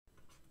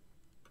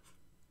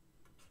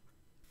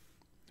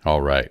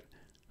All right,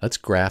 let's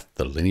graph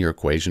the linear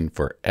equation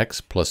for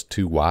x plus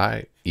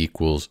 2y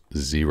equals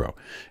 0.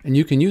 And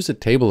you can use a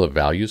table of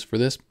values for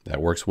this.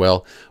 That works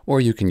well.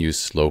 Or you can use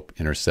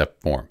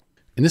slope-intercept form.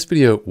 In this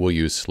video, we'll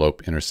use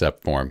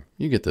slope-intercept form.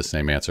 You get the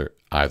same answer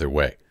either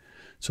way.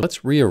 So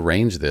let's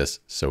rearrange this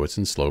so it's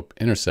in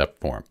slope-intercept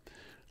form.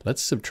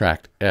 Let's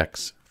subtract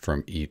x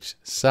from each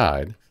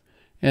side.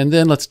 And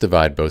then let's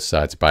divide both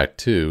sides by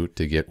 2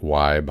 to get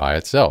y by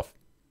itself.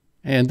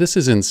 And this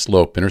is in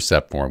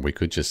slope-intercept form. We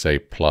could just say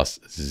plus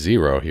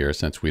 0 here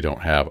since we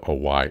don't have a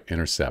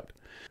y-intercept.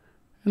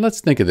 And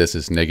let's think of this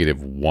as negative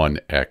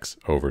 1x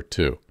over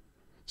 2.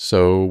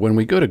 So when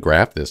we go to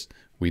graph this,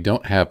 we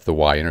don't have the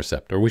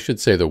y-intercept, or we should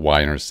say the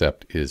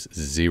y-intercept is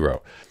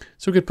 0.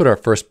 So we could put our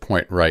first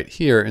point right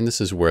here, and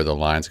this is where the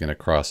line's going to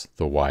cross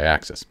the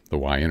y-axis, the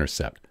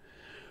y-intercept.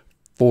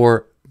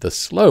 For the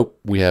slope,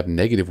 we have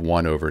negative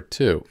 1 over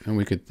 2, and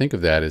we could think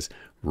of that as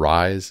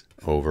rise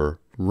over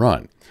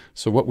run.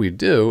 So what we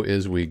do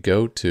is we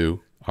go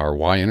to our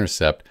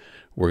y-intercept,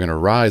 we're going to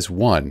rise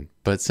 1,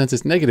 but since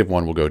it's negative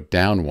 1, we'll go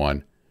down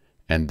 1,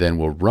 and then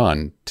we'll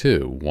run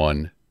 2,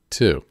 1,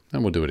 2.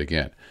 And we'll do it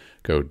again.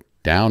 Go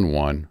down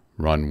 1,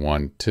 run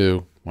 1,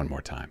 2, one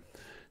more time.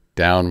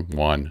 Down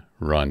 1,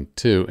 run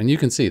 2, and you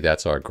can see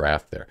that's our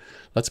graph there.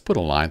 Let's put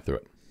a line through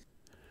it.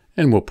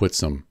 And we'll put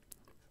some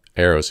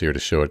arrows here to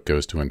show it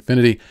goes to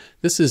infinity.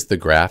 This is the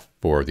graph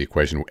for the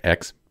equation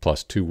x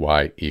plus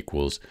 2y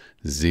equals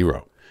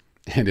 0.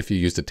 And if you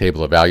used a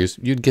table of values,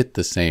 you'd get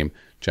the same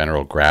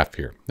general graph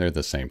here. They're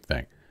the same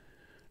thing.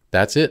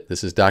 That's it.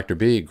 This is Dr.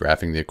 B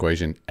graphing the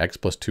equation x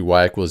plus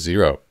 2y equals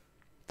 0.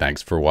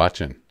 Thanks for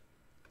watching.